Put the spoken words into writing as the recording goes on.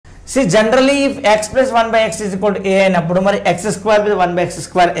See, generally if x plus 1 by x is equal to a అయినప్పుడు మరి x square plus 1 by x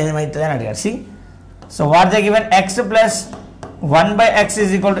square ఏమవుతుంది అని అడిగారు. See, so what they given, x plus 1 by x is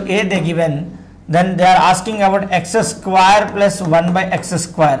equal to a they given, then they are asking about x square plus 1 by x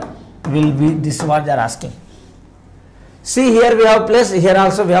square will be this what they are asking. See, here we have plus, here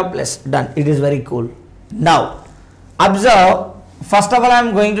also we have plus. Done. It is very cool. Now observe, first of all I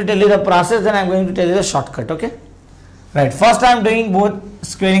am going to tell you the process, then I am going to tell you the shortcut. Okay, right, first I am doing both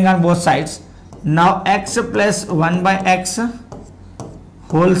squaring on both sides. Now x plus 1 by x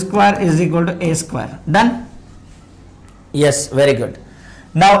whole square is equal to a square. Done. Yes, very good.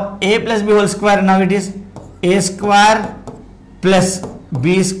 Now a plus b whole square, now it is a square plus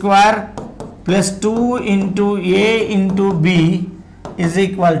b square plus 2 into a into b is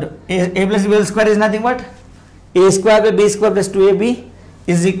equal to a plus b whole square is nothing but a square by b square plus 2ab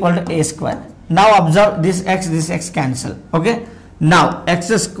is equal to a square. Now observe, this x cancel. Okay, now x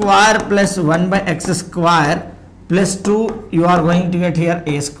square plus 1 by x square plus 2 you are going to get here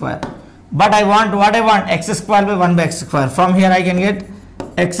a square, but I want what I want, x square by 1 by x square. From here I can get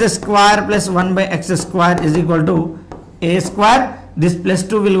x square plus 1 by x square is equal to a square. This plus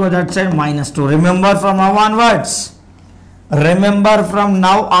 2 will go that side, minus 2. Remember from now onwards, remember from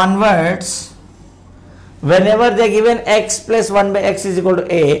now onwards, whenever they given x plus 1 by x is equal to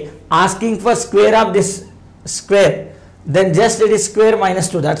a, asking for square of this square, then just it is square minus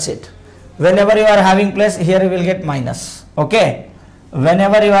 2, that's it. Whenever you are having plus, here you will get minus. Okay,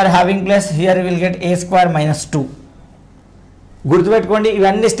 whenever you are having plus, here you will get a square minus 2. గుర్తుపెట్టుకోండి,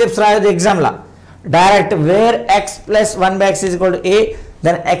 ఇవన్నీ steps రాయదు ఎగ్జామ్లో. Direct wear X plus 1 by x is equal to a,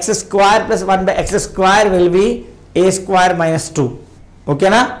 then x square plus 1 by x square will be a square minus 2.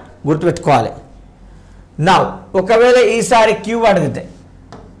 ఓకేనా, గుర్తుపెట్టుకోవాలి. నా ఒకవేళ ఈసారి cube అడిగితే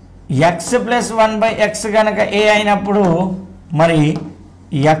x plus 1 by x కనుక a అయినప్పుడు మరి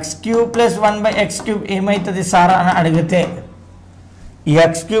x cube plus 1 by x cube ఏమవుతుంది సార్ అని అడిగితే,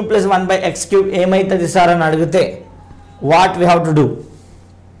 x cube plus 1 by x cube ఏమవుతుంది సార్ అని అడిగితే what we have to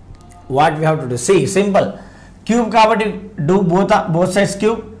do, see, simple, cube kabatti do both sides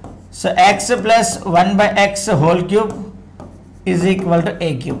cube. So x plus 1 by x whole cube is equal to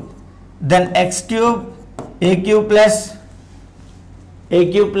a cube, then x cube a cube plus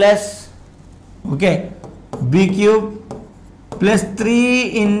okay b cube plus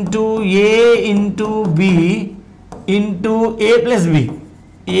 3 into a into b into a plus b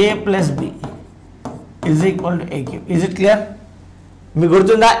is equal to a cube. Is it clear? మీకు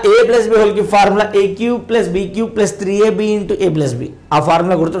గుర్తుందా, a plus b whole cube formula a cube plus b cube plus 3ab into a plus b, ఆ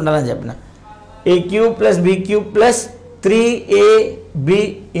formula గుర్తుండాలని చెప్పిన. a cube plus b cube plus 3ab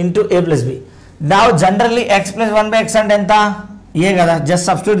into a plus b. Now generally x plus 1 by x అంటే ఎంత, a కదా, just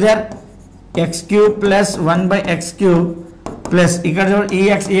substitute there, x cube plus 1 by x cube plus ఇక్కడ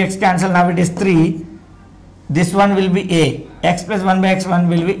ex cancel, now it is 3, this one will be a, x plus 1 by x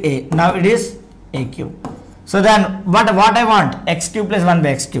 1 will be a, now it is a cube. So then what I want, x cube plus 1 by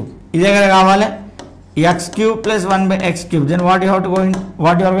x cube, ఇదే కదా కావాలి, x cube plus 1 by x cube. Then what you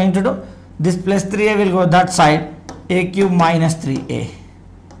are going to do, this plus 3a will go that side, a cube minus 3a.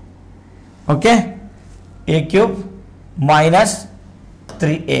 Okay, a cube minus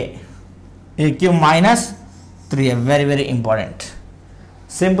 3a, a cube minus 3a, very very important,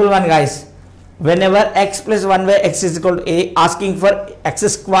 simple one guys. Whenever x plus 1 by x is equal to a, asking for x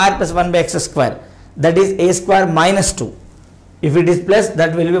square plus 1 by x square, that is a square minus 2. If it is plus,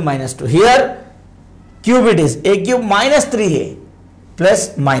 that will be minus 2. Here cube it is a cube minus 3a plus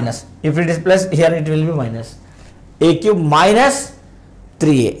minus. If it is plus, here it will be minus. A cube minus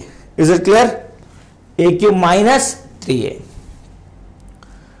 3a. Is it clear? A cube minus 3a.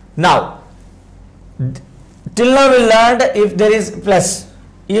 Now till now we learned if there is plus,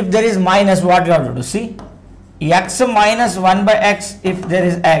 if there is minus, what you have to do, see, x minus 1 by x, if there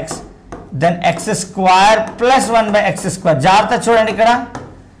is x, then x square plus 1 by x square. జాగ్రత్త చూడండి,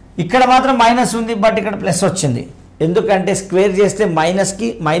 ఇక్కడ మాత్రం minus ఉంది, but ఇక్కడ plus వచ్చింది. ఎందుకంటే square చేస్తే మైనస్కి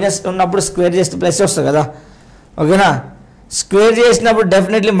minus ఉన్నప్పుడు స్క్వేర్ చేస్తే ప్లస్ వస్తుంది కదా, ఓకేనా. స్క్వేర్ చేసినప్పుడు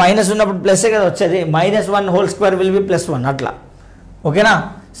డెఫినెట్లీ మైనస్ ఉన్నప్పుడు ప్లస్సే కదా వచ్చేది, -1 హోల్ స్క్వేర్ విల్ బి +1 అట్లా, ఓకేనా.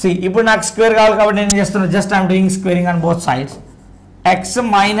 సి ఇప్పుడు నాకు స్క్వేర్ కావాలి కాబట్టి నేను చేస్తున్నాను, just I'm doing squaring on both sides. x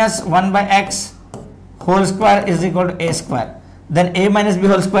minus 1 by x whole square is equal to a square, then a minus b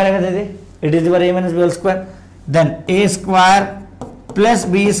whole square kada idi, it is your a minus b whole square, then a square plus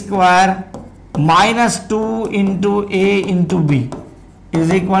b square minus 2 into a into b is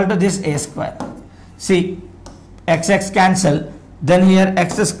equal to this a square. See, x cancel, then here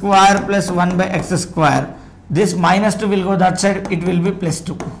x square plus 1 by x square, this minus 2 will go that side, it will be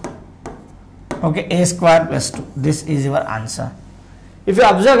 +2. Okay, a square plus 2, this is your answer. If you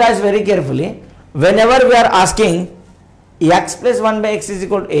observe guys very carefully, whenever we are asking x plus 1 by x is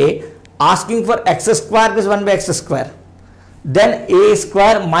equal to a, asking for x square plus 1 by x square, then a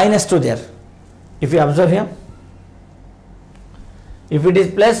square minus 2 there. If you observe here, if it is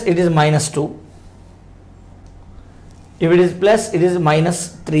plus, it is minus 2. If it is plus, it is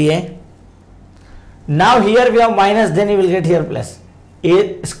minus 3a. Now here we have minus, then you will get here plus.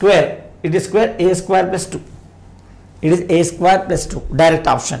 A square, it is square, a square plus 2. It is a square plus 2, direct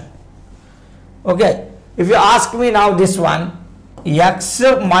option. Okay, if you ask me now this one, x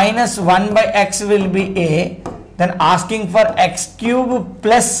minus 1 by x will be a, then asking for x cube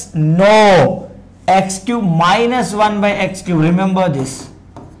plus, no, x cube minus 1 by x cube. Remember this.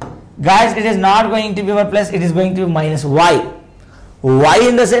 Guys, it is not going to be over plus, it is going to be minus y. Y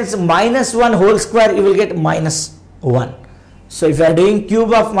in the sense minus 1 whole square, you will get minus 1. So if you are doing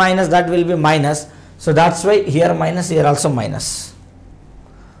cube of minus, that will be minus. So that's why here minus, here also minus.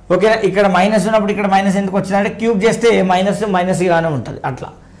 Okay, ఇక్కడ minus ఉన్నప్పుడు ఇక్కడ minus ఎందుకు వచ్చిందంటే cube చేస్తే minus minus గానే ఉంటుంది అట్లా.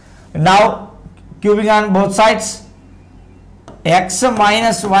 Now cubing on both sides, x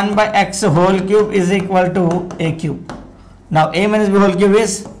minus 1 by x whole cube is equal to a cube. Now a minus b whole cube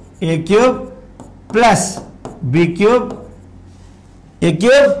is a cube plus b cube, a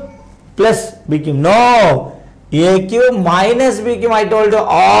cube plus b cube. No, a cube minus b cube, I told you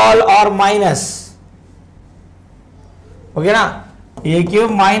all are minus. Okay na, a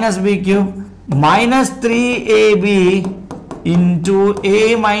cube minus b cube minus 3ab into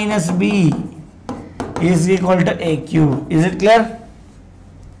a minus b is equal to a cube. Is it clear?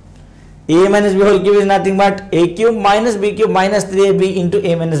 A minus b whole cube is nothing but a cube minus b cube minus 3ab into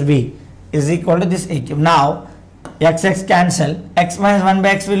a minus b is equal to this a cube. Now x cancel, x minus 1 by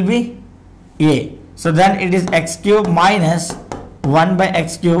x will be a. So then it is x cube minus 1 by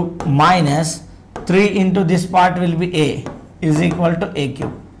x cube minus 3 into this part will be a is equal to a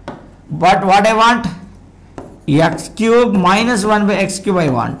cube. But what I want? X cube minus 1 by x cube I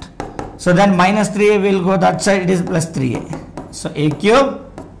want. So then minus 3a will go that side, it is plus 3a. So a cube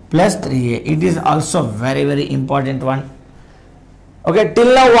plus 3a. It is also very, very important one. Okay, till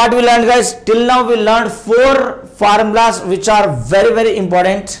now what we learned guys? Till now we learned 4 formulas which are very, very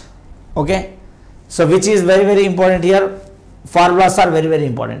important. Okay. So which is very, very important here? Formulas are very, very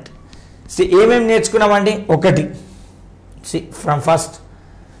important. See, ఏమేం నేర్చుకున్నామండి? ఒకటి. See, from first,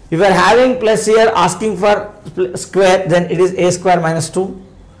 if you are having plus here asking for square, then it is a square minus 2.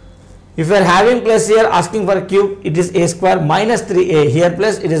 If you are having plus here asking for cube, it is a square minus 3a. Here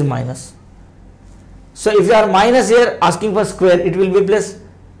plus, it is minus. So if you are minus here asking for square, it will be plus,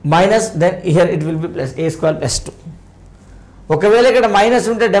 minus, then here it will be plus a square plus 2. ఒకవేళ ఇక్కడ minus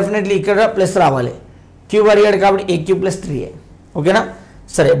ఉంటే definitely ఇక్కడ plus రావాలి. Cube అడిగాడు కాబట్టి a cube plus 3a. ఓకేనా?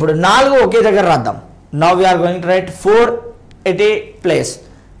 సరే, ఇప్పుడు 4 ఒకే దగ్గర రాద్దాం. Now we are going to write 4 at a place.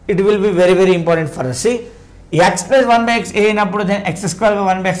 It will be very, very important for us. See, x plus 1 by x a అయినప్పుడు then x square by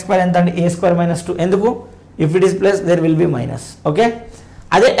 1 by x square ఎంత అంటే a square minus 2. ఎందుకు? If it is plus, there will be minus. Okay?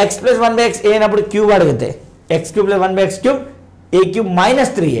 అదే x plus 1 by x a అయినప్పుడు cube అడిగితే x cube plus 1 by x cube a cube minus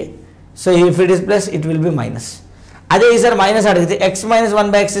 3a. So if it is plus, it will be minus. అదే ఈసారి minus అడిగితే x minus 1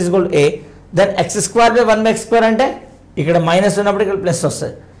 by x is equal to a, then x square by 1 by x square అంటే ఇక్కడ minus ఉన్నప్పుడు ఇక్కడ plus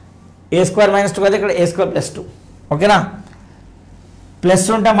వస్తుంది. a square minus 2 కదా, ఇక్కడ a square plus 2. ఓకేనా? ప్లస్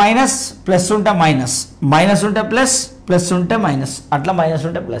ఉంటే మైనస్, ప్లస్ ఉంటే మైనస్, మైనస్ ఉంటే ప్లస్, ప్లస్ ఉంటే మైనస్, అట్లా మైనస్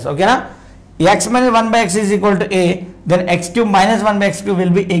ఉంటే ప్లస్. ఓకేనా? x minus 1 by x is equal to a, then x cube minus 1 by x cube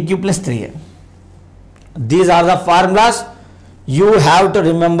will be a cube plus 3a. These are the formulas you have to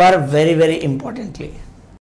remember very, very importantly.